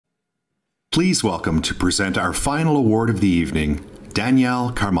Please welcome to present our final award of the evening,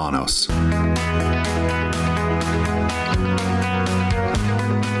 Danialle Karmanos.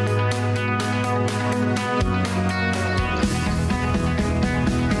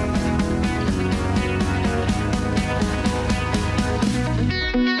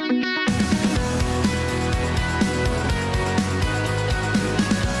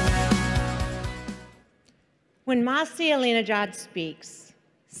 When Masih Alinejad speaks,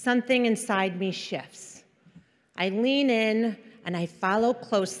 something inside me shifts. I lean in and I follow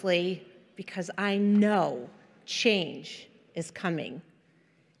closely because I know change is coming.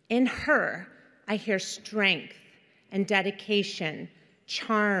 In her, I hear strength and dedication,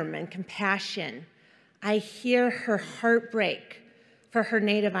 charm and compassion. I hear her heartbreak for her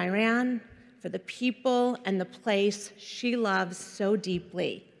native Iran, for the people and the place she loves so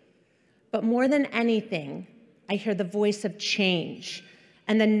deeply. But more than anything, I hear the voice of change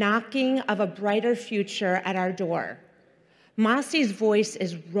and the knocking of a brighter future at our door. Masih's voice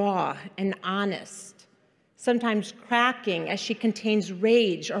is raw and honest, sometimes cracking as she contains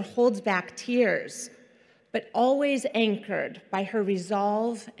rage or holds back tears, but always anchored by her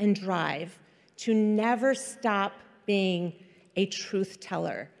resolve and drive to never stop being a truth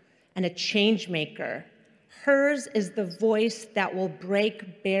teller and a change maker. Hers is the voice that will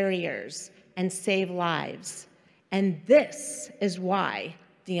break barriers and save lives. And this is why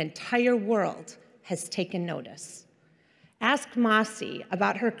the entire world has taken notice. Ask Masih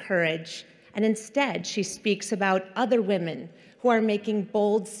about her courage, and instead she speaks about other women who are making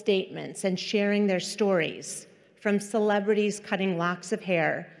bold statements and sharing their stories, from celebrities cutting locks of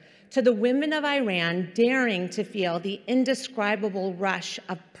hair to the women of Iran daring to feel the indescribable rush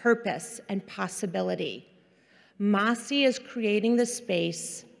of purpose and possibility. Masih is creating the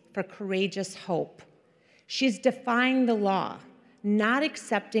space for courageous hope. She's defying the law, not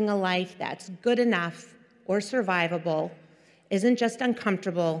accepting a life that's good enough or survivable isn't just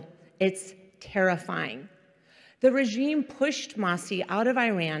uncomfortable, it's terrifying. The regime pushed Masih out of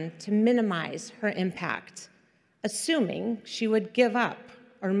Iran to minimize her impact, assuming she would give up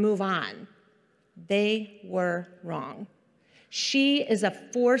or move on. They were wrong. She is a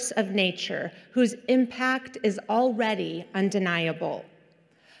force of nature whose impact is already undeniable.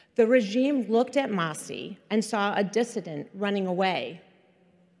 The regime looked at Masih and saw a dissident running away,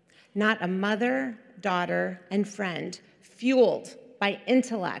 not a mother, daughter, and friend, fueled by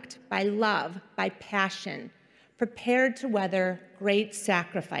intellect, by love, by passion, prepared to weather great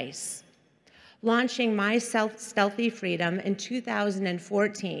sacrifice. Launching My Stealthy Freedom in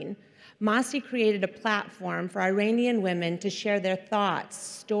 2014, Masih created a platform for Iranian women to share their thoughts,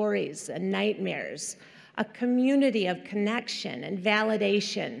 stories, and nightmares, a community of connection and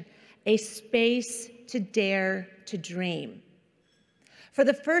validation, a space to dare to dream. For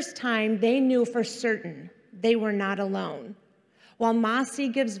the first time, they knew for certain they were not alone. While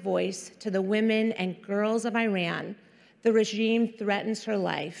Masih gives voice to the women and girls of Iran, the regime threatens her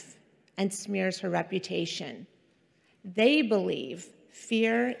life and smears her reputation. They believe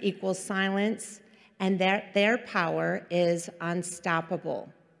fear equals silence and that their power is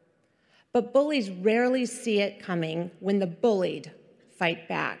unstoppable. But bullies rarely see it coming when the bullied fight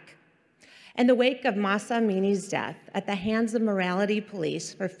back. In the wake of Mahsa Amini's death at the hands of morality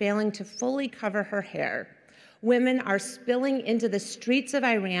police for failing to fully cover her hair, women are spilling into the streets of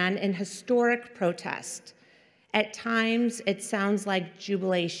Iran in historic protest. At times, it sounds like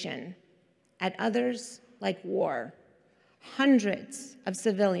jubilation. At others, like war. Hundreds of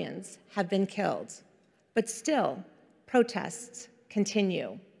civilians have been killed, but still, protests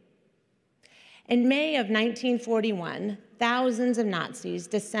continue. In May of 1941, thousands of Nazis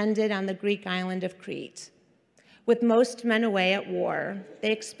descended on the Greek island of Crete. With most men away at war,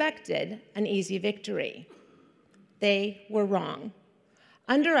 they expected an easy victory. They were wrong.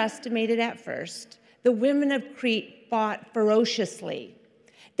 Underestimated at first, the women of Crete fought ferociously.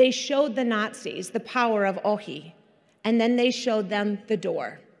 They showed the Nazis the power of Oxi, and then they showed them the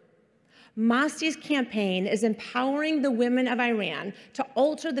door. Masih's campaign is empowering the women of Iran to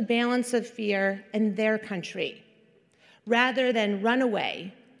alter the balance of fear in their country. Rather than run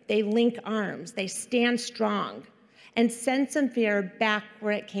away, they link arms, they stand strong, and send some fear back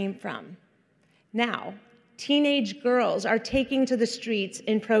where it came from. Now, teenage girls are taking to the streets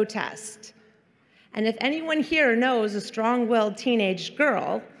in protest. And if anyone here knows a strong-willed teenage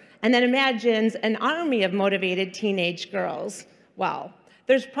girl, and then imagines an army of motivated teenage girls, well,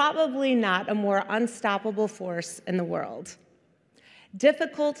 there's probably not a more unstoppable force in the world.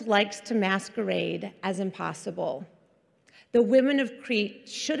 Difficult likes to masquerade as impossible. The women of Crete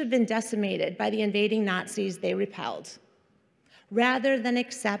should have been decimated by the invading Nazis they repelled. Rather than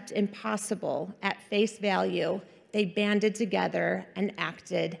accept impossible at face value, they banded together and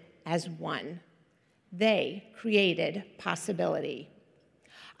acted as one. They created possibility.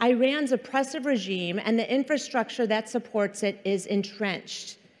 Iran's oppressive regime and the infrastructure that supports it is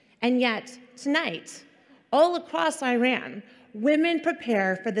entrenched. And yet, tonight, all across Iran, women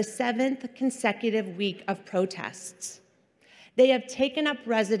prepare for the 7th consecutive week of protests. They have taken up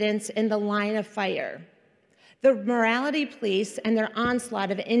residence in the line of fire. The morality police and their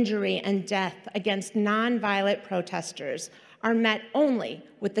onslaught of injury and death against nonviolent protesters are met only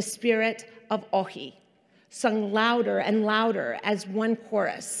with the spirit of Oxi, sung louder and louder as one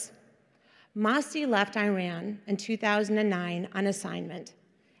chorus. Masih left Iran in 2009 on assignment,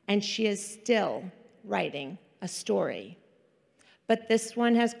 and she is still writing a story. But this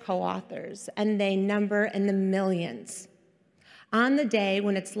one has co-authors, and they number in the millions. On the day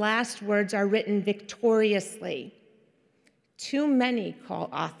when its last words are written victoriously, too many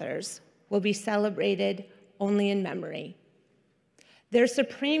co-authors will be celebrated only in memory. Their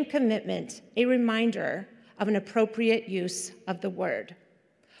supreme commitment, a reminder of an appropriate use of the word.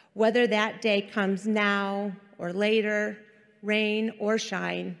 Whether that day comes now or later, rain or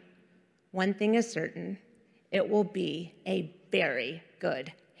shine, one thing is certain, it will be a very good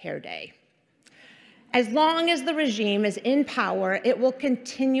hair day. As long as the regime is in power, it will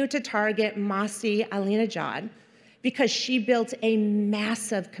continue to target Masih Alinejad because she built a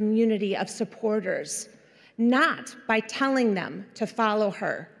massive community of supporters, not by telling them to follow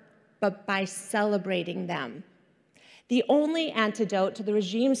her, but by celebrating them. The only antidote to the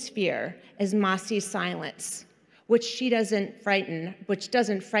regime's fear is Masih's silence, which doesn't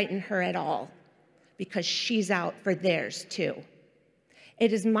frighten her at all, because she's out for theirs too.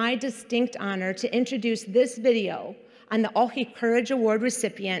 It is my distinct honor to introduce this video on the Oxi Courage Award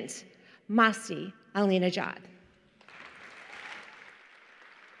recipient, Masih Alinejad.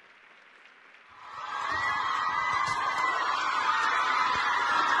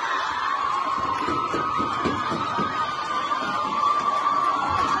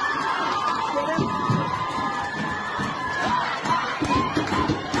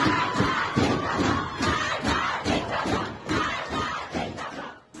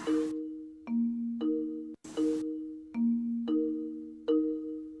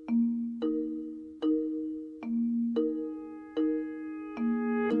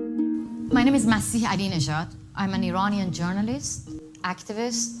 My name is Masih Alinejad. I'm an Iranian journalist,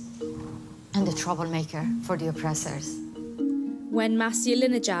 activist, and a troublemaker for the oppressors. When Masih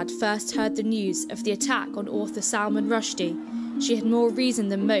Alinejad first heard the news of the attack on author Salman Rushdie, she had more reason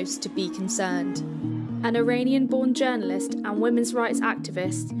than most to be concerned. An Iranian-born journalist and women's rights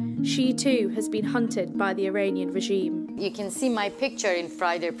activist, she too has been hunted by the Iranian regime. You can see my picture in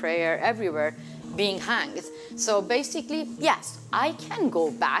Friday prayer everywhere being hanged. So basically, yes, I can go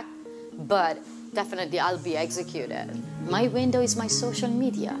back, but definitely I'll be executed. My window is my social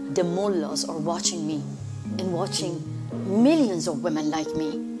media. The mullahs are watching me and watching millions of women like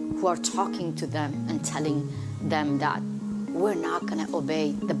me who are talking to them and telling them that we're not going to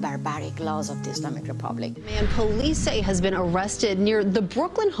obey the barbaric laws of the Islamic Republic. And police say has been arrested near the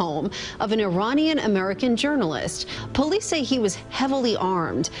Brooklyn home of an Iranian-American journalist. Police say he was heavily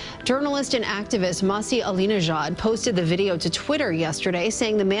armed. Journalist and activist Masih Alinejad posted the video to Twitter yesterday,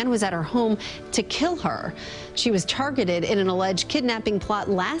 saying the man was at her home to kill her. She was targeted in an alleged kidnapping plot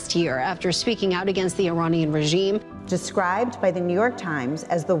last year after speaking out against the Iranian regime. Described by the New York Times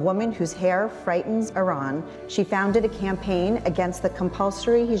as the woman whose hair frightens Iran, she founded a campaign against the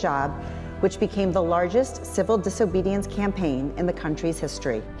compulsory hijab, which became the largest civil disobedience campaign in the country's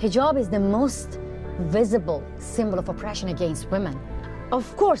history. Hijab is the most visible symbol of oppression against women.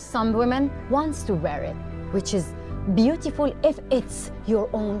 Of course, some women want to wear it, which is beautiful if it's your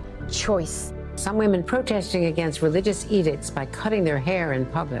own choice. Some women protesting against religious edicts by cutting their hair in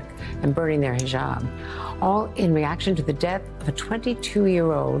public and burning their hijab, all in reaction to the death of a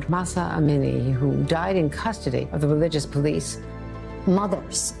 22-year-old Mahsa Amini who died in custody of the religious police.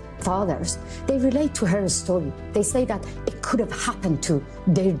 Mothers, fathers, they relate to her story. They say that it could have happened to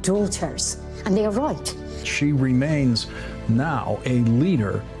their daughters, and they are right. She remains now a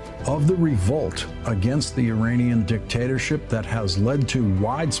leader of the revolt against the Iranian dictatorship that has led to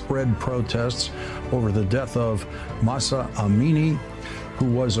widespread protests over the death of Mahsa Amini, who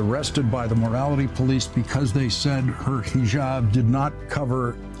was arrested by the morality police because they said her hijab did not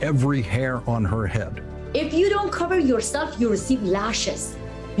cover every hair on her head. If you don't cover yourself, you receive lashes.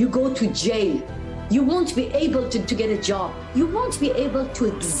 You go to jail. You won't be able to get a job. You won't be able to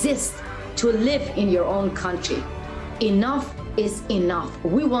exist, to live in your own country. Enough is enough.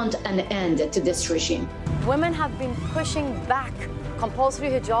 We want an end to this regime. Women have been pushing back compulsory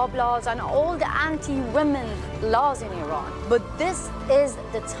hijab laws and all the anti-women laws in Iran. But this is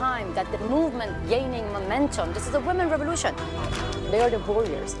the time that the movement gaining momentum. This is a women revolution. They are the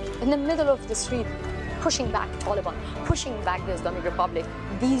warriors in the middle of the street, pushing back Taliban, pushing back the Islamic Republic.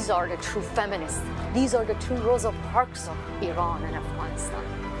 These are the true feminists. These are the true Rosa Parks of Iran and Afghanistan.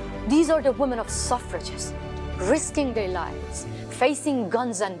 These are the women of suffragists, risking their lives, facing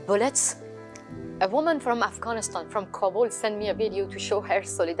guns and bullets. A woman from Afghanistan, from Kabul, sent me a video to show her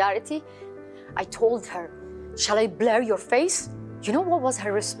solidarity. I told her, shall I blur your face? You know what was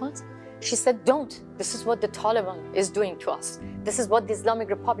her response? She said, don't. This is what the Taliban is doing to us. This is what the Islamic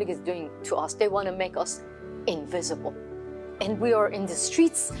Republic is doing to us. They want to make us invisible. And we are in the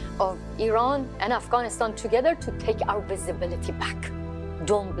streets of Iran and Afghanistan together to take our visibility back.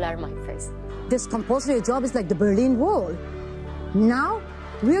 Don't blur my face. This compulsory hijab is like the Berlin Wall. Now,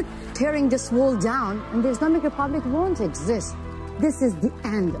 we're tearing this wall down, and the Islamic Republic won't exist. This is the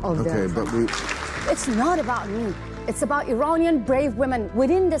end of their... Okay, but we... It's not about me. It's about Iranian brave women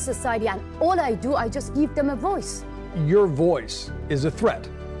within the society, and all I do, I just give them a voice. Your voice is a threat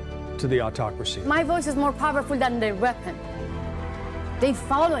to the autocracy. My voice is more powerful than their weapon. They're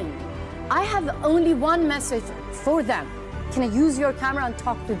following me. I have only one message for them. Can I use your camera and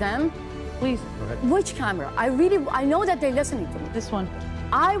talk to them? Please. Go ahead. Which camera? I know that they're listening to me. This one.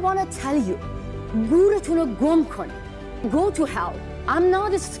 I want to tell you, گورتونو گم کنید. Go to hell. I'm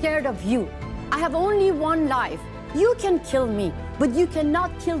not scared of you. I have only one life. You can kill me, but you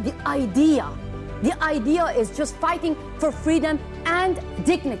cannot kill the idea. The idea is just fighting for freedom and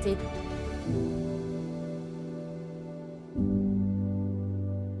dignity.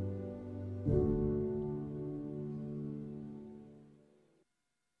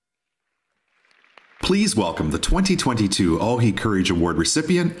 Please welcome the 2022 Oxi Courage Award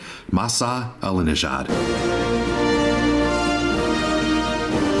recipient, Masih Alinejad.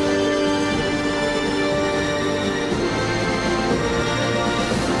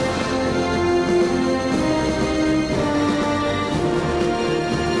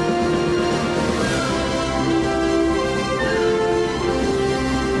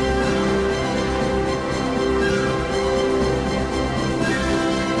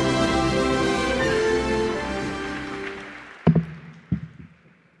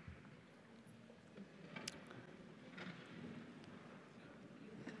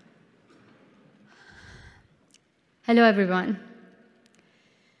 Hello, everyone.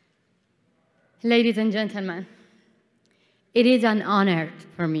 Ladies and gentlemen, it is an honor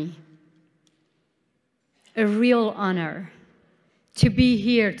for me, a real honor, to be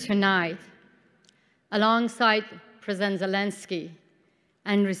here tonight alongside President Zelensky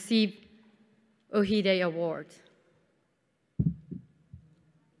and receive Oxi Award.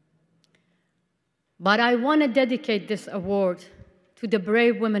 But I want to dedicate this award to the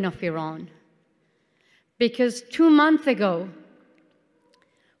brave women of Iran. Because 2 months ago,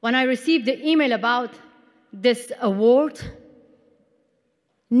 when I received the email about this award,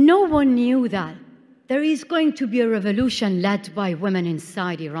 no one knew that there is going to be a revolution led by women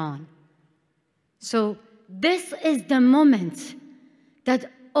inside Iran. So this is the moment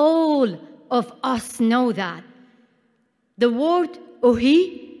that all of us know that the word Oxi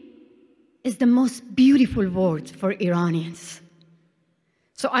is the most beautiful word for Iranians.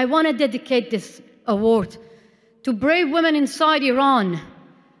 So I want to dedicate this award to brave women inside Iran.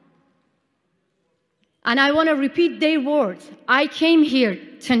 And I want to repeat their words. I came here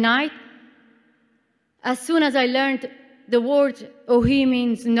tonight. As soon as I learned the word Oxi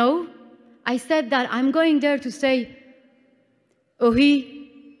means no, I said that I'm going there to say Oxi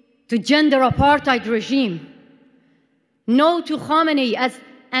to gender apartheid regime. No to Khamenei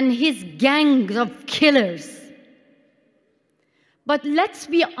and his gangs of killers. But let's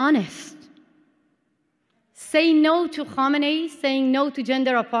be honest. Saying no to Khamenei, saying no to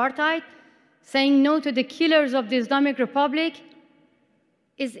gender apartheid, saying no to the killers of the Islamic Republic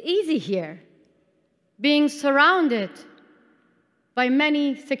is easy here, being surrounded by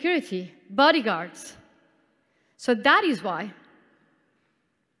many security bodyguards. So that is why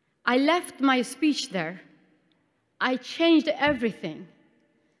I left my speech there. I changed everything.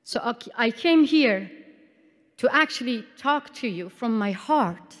 So I came here to actually talk to you from my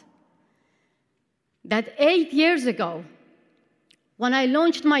heart. That 8 years ago, when I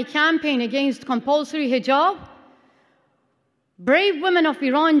launched my campaign against compulsory hijab, brave women of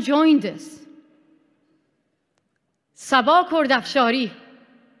Iran joined us. Sabah Kordafshari,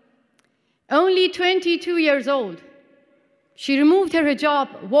 only 22 years old, she removed her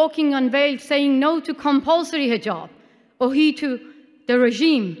hijab, walking unveiled, saying no to compulsory hijab. Oxi to the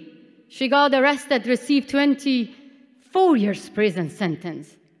regime. She got arrested, received 24 years prison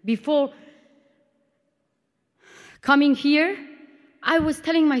sentence. Before coming here, I was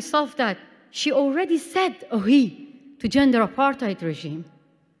telling myself that she already said Oxi to gender apartheid regime.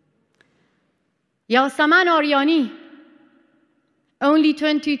 Yasaman Aryani, only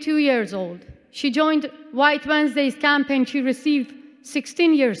 22 years old. She joined White Wednesday's campaign. She received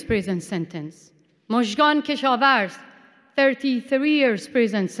 16 years prison sentence. Mojgan Keshavarz, 33 years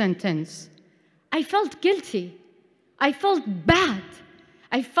prison sentence. I felt guilty. I felt bad.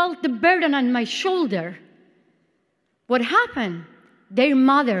 I felt the burden on my shoulder. What happened? Their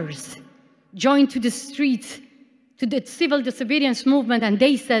mothers joined to the streets, to the civil disobedience movement, and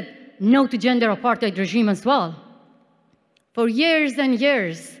they said no to gender apartheid regime as well. For years and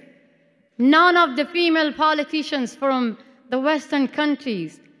years, none of the female politicians from the Western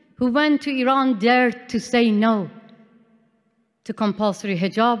countries who went to Iran dared to say no to compulsory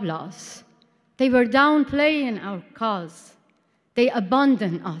hijab laws. They were downplaying our cause. They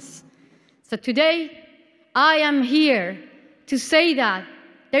abandoned us. So today, I am here to say that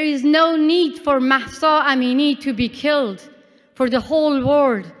there is no need for Mahsa Amini to be killed, for the whole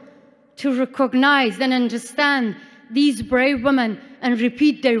world to recognize and understand these brave women and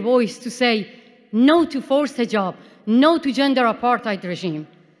repeat their voice to say no to forced hijab, no to gender apartheid regime.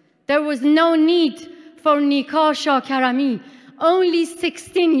 There was no need for Nikah Shah Karami, only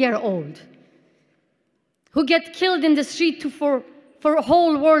 16-year-old, who get killed in the street for a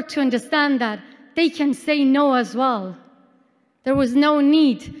whole world to understand that they can say no as well. There was no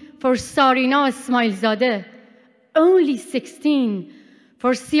need for Sarina Ismailzadeh, only 16,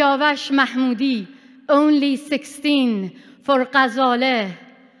 for Siavash Mahmoudi, only 16, for Ghazaleh,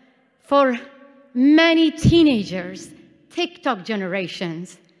 for many teenagers, TikTok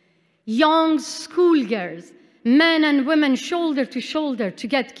generations, young schoolgirls, men and women shoulder to shoulder to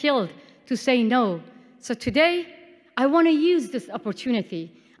get killed, to say no. So today, I want to use this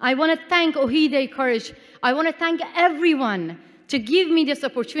opportunity. I want to thank Oxi Courage. I want to thank everyone to give me this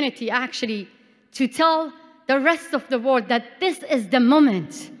opportunity, actually, to tell the rest of the world that this is the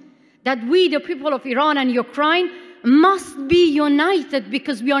moment that we, the people of Iran and Ukraine, must be united,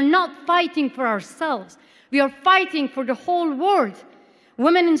 because we are not fighting for ourselves. We are fighting for the whole world.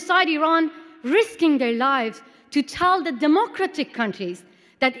 Women inside Iran risking their lives to tell the democratic countries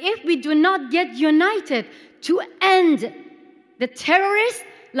that if we do not get united to end the terrorists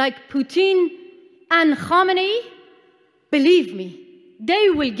like Putin and Khamenei, believe me, they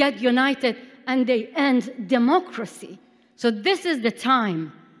will get united and they end democracy. So this is the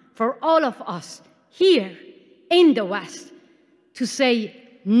time for all of us here in the West to say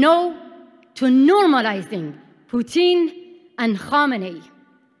no to normalizing Putin and Khamenei.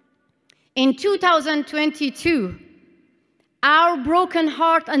 In 2022, our broken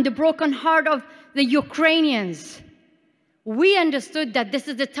heart and the broken heart of the Ukrainians, we understood that this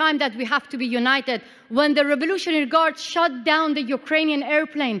is the time that we have to be united. When the Revolutionary Guard shot down the Ukrainian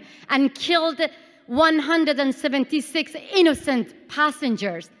airplane and killed 176 innocent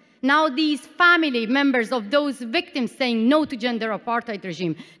passengers, now these family members of those victims saying no to gender apartheid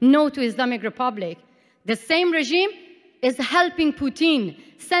regime, no to Islamic Republic. The same regime is helping Putin,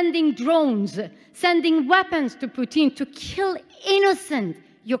 sending drones, sending weapons to Putin to kill innocent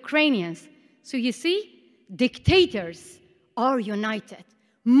Ukrainians. So you see, dictators are united,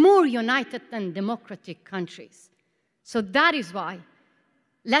 more united than democratic countries. So that is why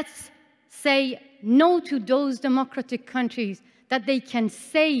let's say no to those democratic countries, that they can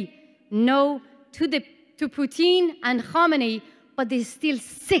say no to Putin and Khamenei, but they're still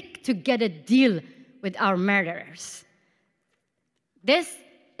sick to get a deal with our murderers. This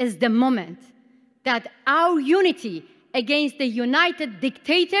is the moment that our unity against the united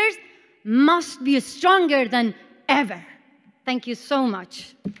dictators must be stronger than ever. Thank you so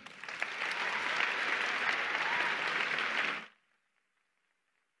much.